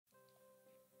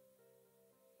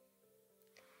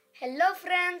Hello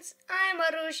friends, I am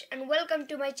Arush and welcome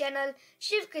to my channel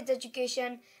Shiv Kids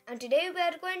Education, and today we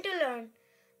are going to learn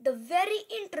the very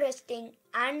interesting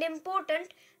and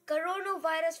important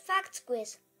coronavirus facts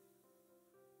quiz.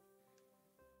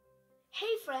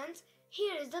 Hey friends,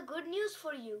 here is the good news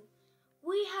for you.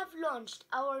 We have launched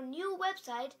our new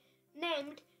website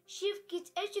named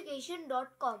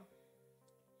shivkidseducation.com.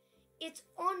 It's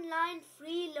online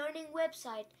free learning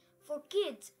website for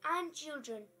kids and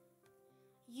children.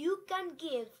 You can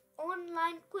give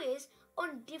online quiz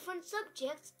on different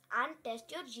subjects and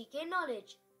test your GK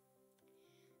knowledge.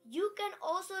 You can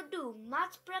also do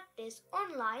maths practice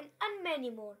online and many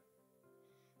more.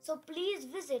 So please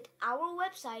visit our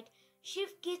website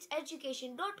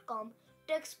shivkidseducation.com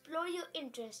to explore your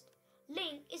interest.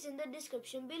 Link is in the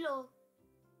description below.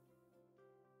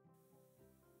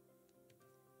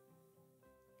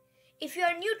 If you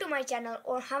are new to my channel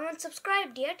or haven't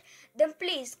subscribed yet, then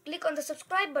please click on the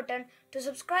subscribe button to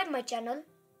subscribe my channel.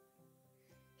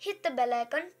 Hit the bell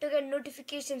icon to get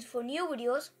notifications for new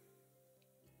videos.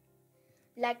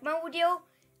 Like my video,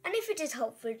 and if it is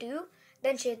helpful to you,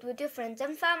 then share it with your friends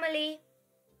and family.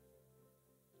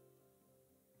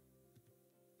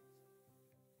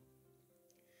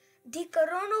 The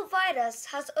coronavirus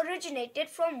has originated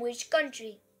from which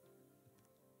country?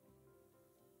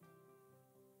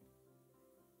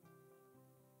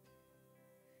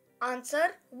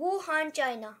 Answer: Wuhan,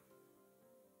 China.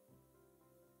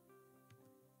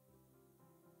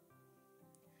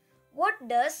 What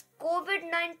does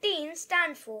COVID-19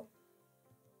 stand for?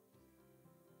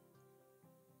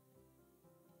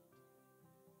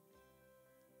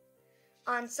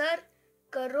 Answer: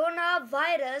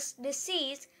 Coronavirus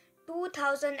Disease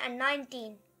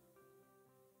 2019.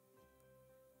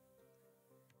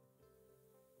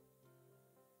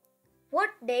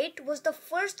 What date was the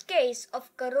first case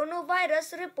of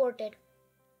coronavirus reported?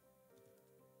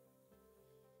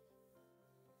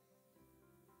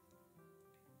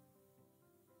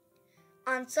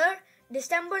 Answer: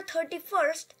 December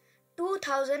 31st,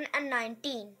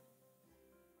 2019.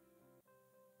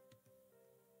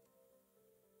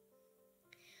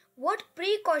 What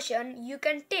precaution you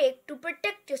can take to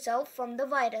protect yourself from the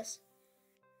virus?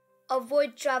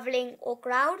 Avoid traveling or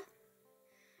crowd.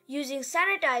 Using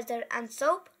sanitizer and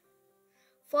soap.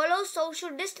 Follow social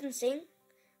distancing,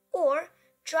 or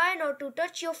try not to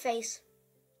touch your face.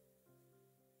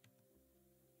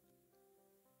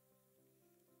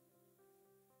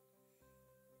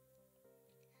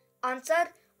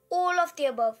 Answer: all of the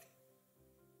above.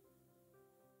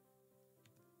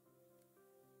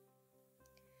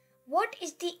 What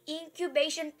is the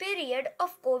incubation period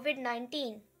of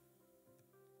COVID-19?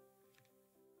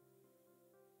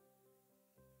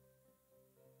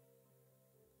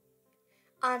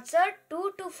 Answer: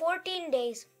 2 to 14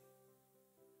 days.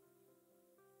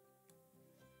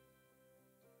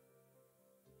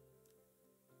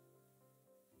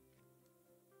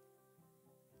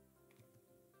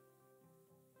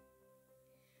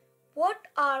 What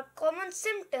are common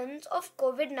symptoms of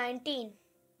COVID-19?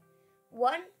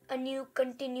 1. A new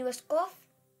continuous cough.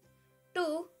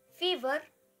 2. Fever.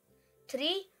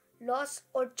 3. Loss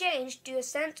or change to your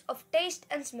sense of taste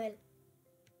and smell.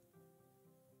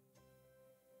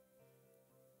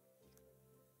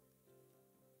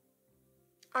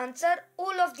 Answer: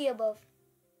 all of the above.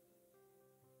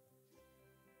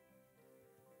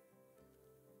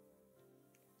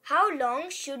 How long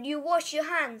should you wash your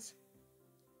hands?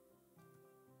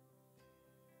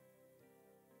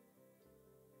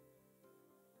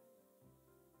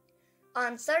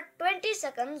 Answer: 20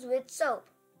 seconds with soap.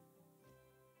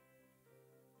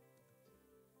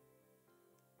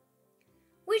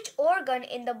 Which organ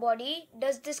in the body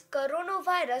does this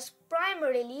coronavirus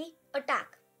primarily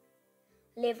attack?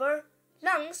 Liver,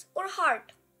 lungs, or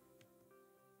heart?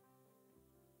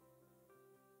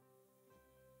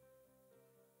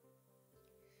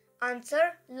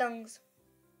 Answer: lungs.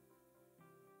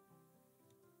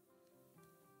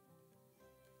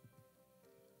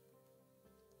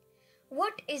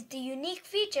 What is the unique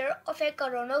feature of a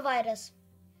coronavirus?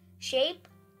 Shape,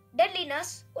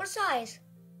 deadliness, or size?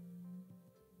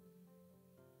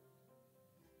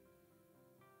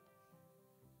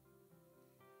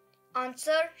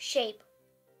 Answer: shape.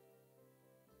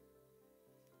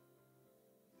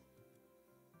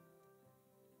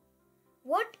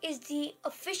 What is the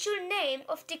official name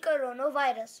of the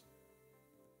coronavirus?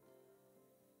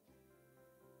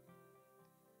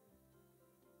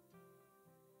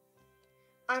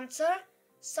 Answer: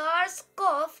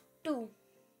 SARS-CoV-2.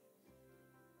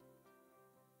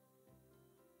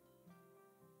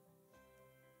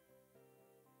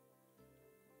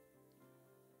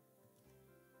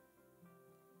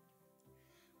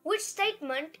 Which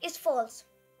statement is false?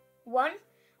 1.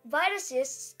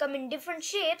 Viruses come in different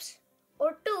shapes.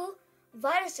 Or 2.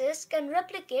 Viruses can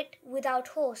replicate without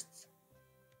hosts.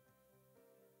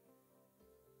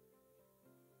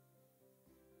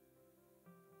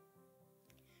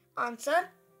 Answer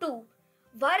 2.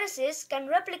 Viruses can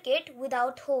replicate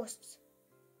without hosts.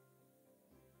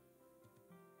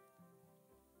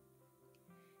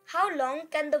 How long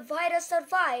can the virus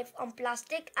survive on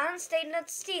plastic and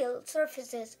stainless steel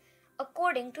surfaces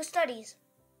according to studies?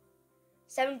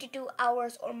 72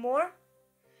 hours or more,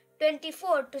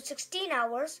 24 to 16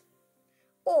 hours,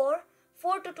 or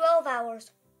 4 to 12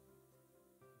 hours.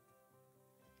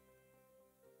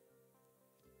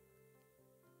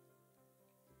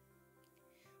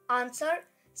 Answer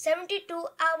 72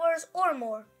 hours or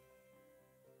more.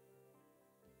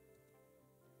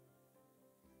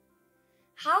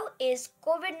 How is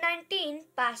COVID-19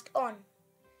 passed on?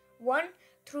 1.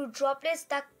 Through droplets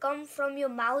that come from your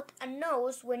mouth and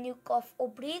nose when you cough or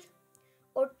breathe.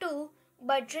 Or 2.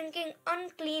 By drinking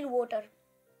unclean water.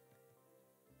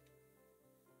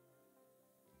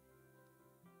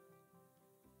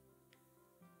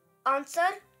 Answer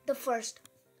the first.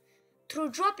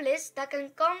 Through droplets that can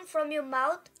come from your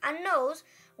mouth and nose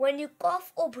when you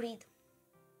cough or breathe.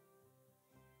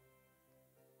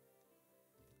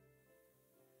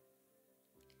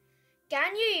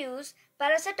 Can you use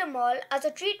paracetamol as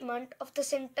a treatment of the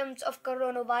symptoms of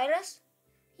coronavirus?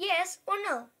 Yes or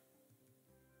no?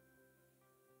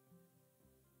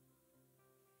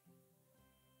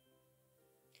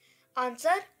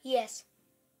 Answer yes.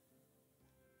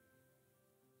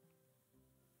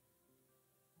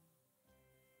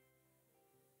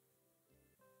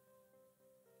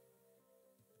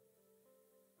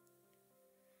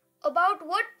 About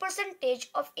what percentage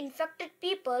of infected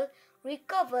people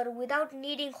recover without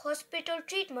needing hospital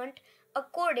treatment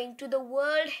according to the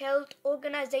World Health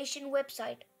Organization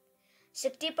website?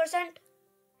 60%,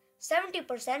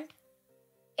 70%,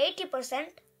 80%,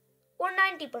 or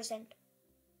 90%?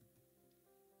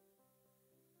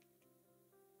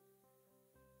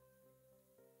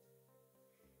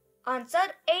 Answer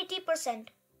 80%.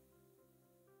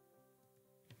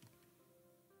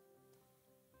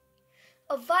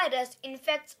 A virus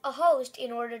infects a host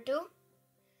in order to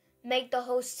make the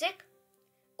host sick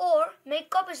or make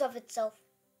copies of itself.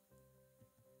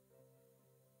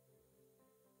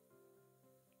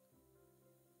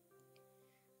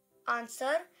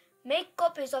 Answer: make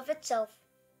copies of itself.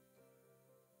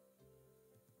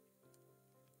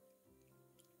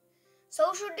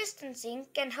 Social distancing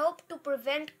can help to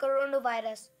prevent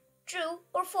coronavirus. True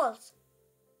or false?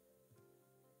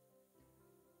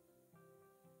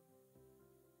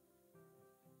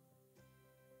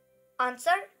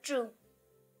 Answer: true.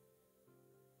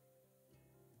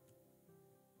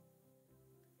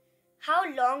 How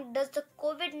long does the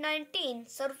COVID-19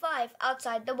 survive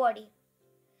outside the body?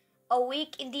 A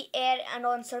week in the air and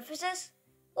on surfaces,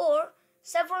 or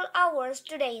several hours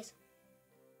to days?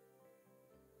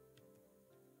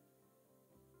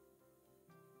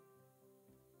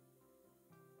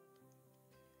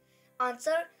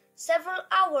 Answer: several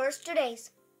hours to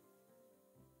days.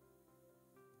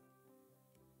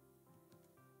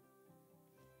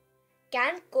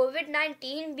 Can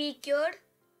COVID-19 be cured?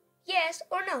 Yes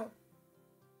or no?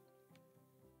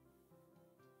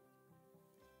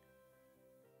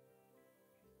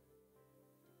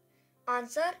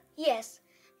 Answer: yes.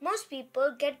 Most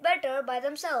people get better by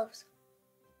themselves.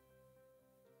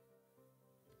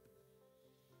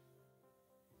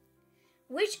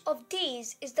 Which of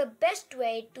these is the best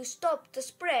way to stop the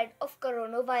spread of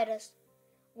coronavirus?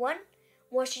 1.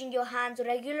 Washing your hands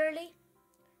regularly.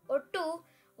 Or 2.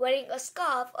 Wearing a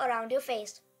scarf around your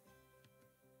face.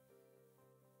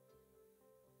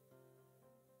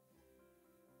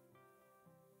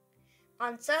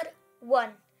 Answer: 1.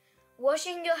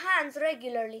 Washing your hands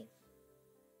regularly.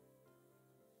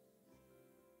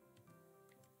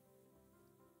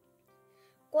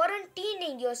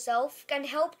 Quarantining yourself can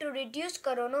help to reduce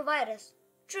coronavirus.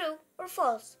 True or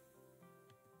false?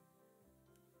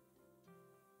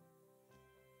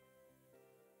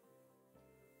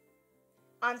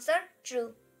 Answer: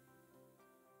 true.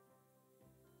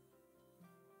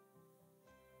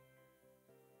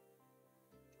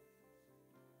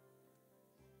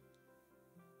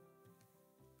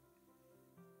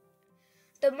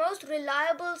 The most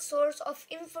reliable source of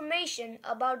information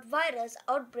about virus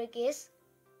outbreak is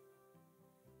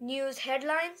news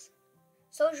headlines,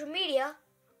 social media,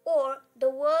 or the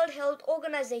World Health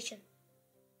Organization.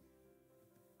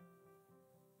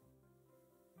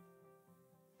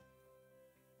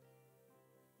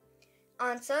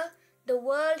 Answer: The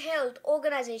World Health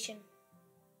Organization.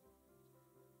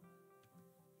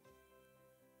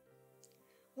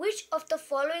 Which of the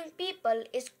following people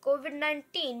is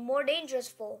COVID-19 more dangerous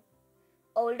for?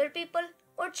 Older people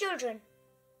or children?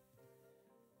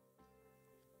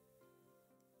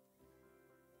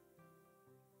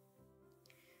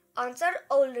 Answer: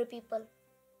 older people.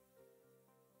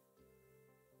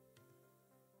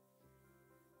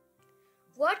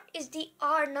 What is the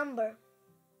R number?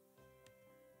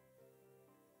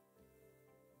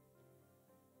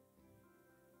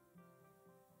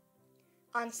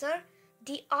 Answer: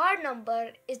 the R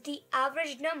number is the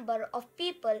average number of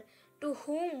people to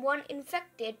whom one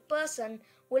infected person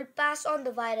will pass on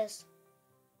the virus.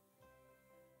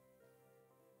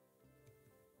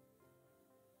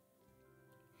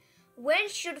 When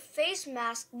should face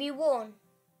masks be worn?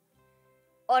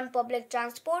 On public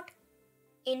transport,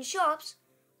 in shops,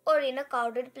 or in a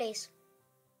crowded place?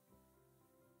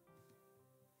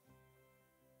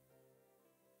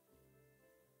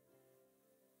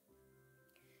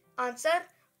 Answer: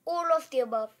 all of the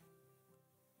above.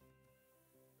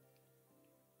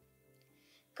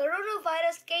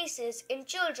 Coronavirus cases in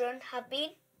children have been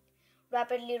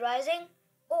rapidly rising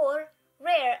or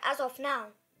rare as of now.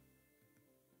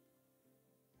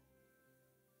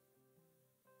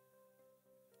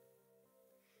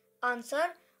 Answer: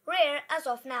 rare as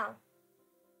of now.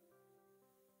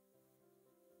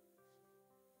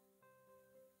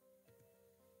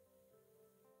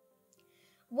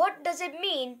 What does it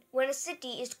mean when a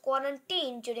city is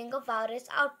quarantined during a virus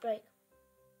outbreak?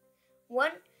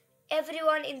 1.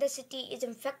 Everyone in the city is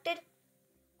infected.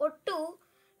 Or 2.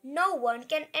 No one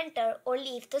can enter or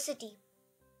leave the city.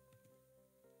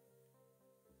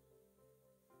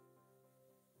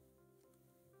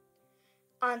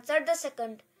 Answer: the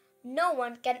second. No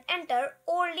one can enter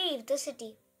or leave the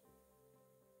city.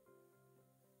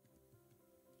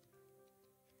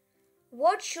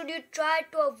 What should you try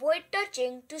to avoid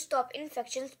touching to stop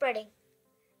infection spreading?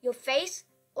 Your face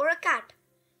or a cat?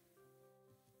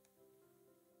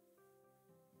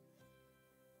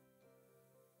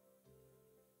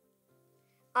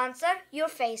 Answer: your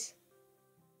face.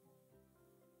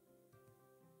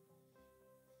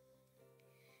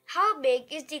 How big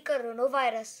is the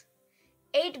coronavirus?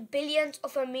 8 billionths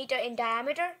of a meter in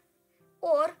diameter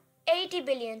or 80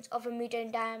 billionths of a meter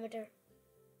in diameter?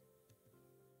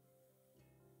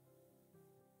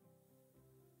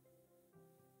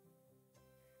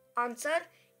 Answer: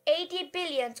 80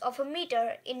 billionths of a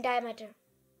meter in diameter.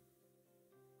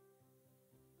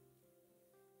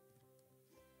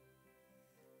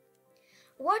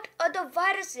 What other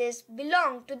viruses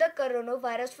belong to the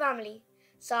coronavirus family?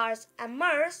 SARS and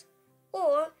MERS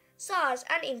or SARS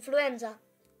and influenza?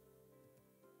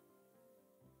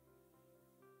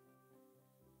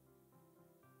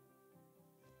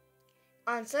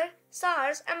 Answer: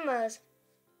 SARS and MERS.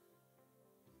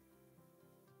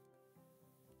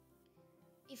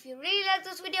 If you really like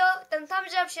this video, then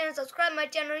thumbs up, share and subscribe my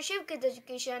channel Shiv Kids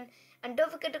Education, and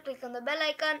don't forget to click on the bell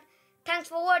icon. Thanks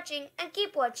for watching and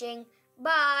keep watching.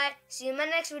 Bye. See you in my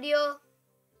next video.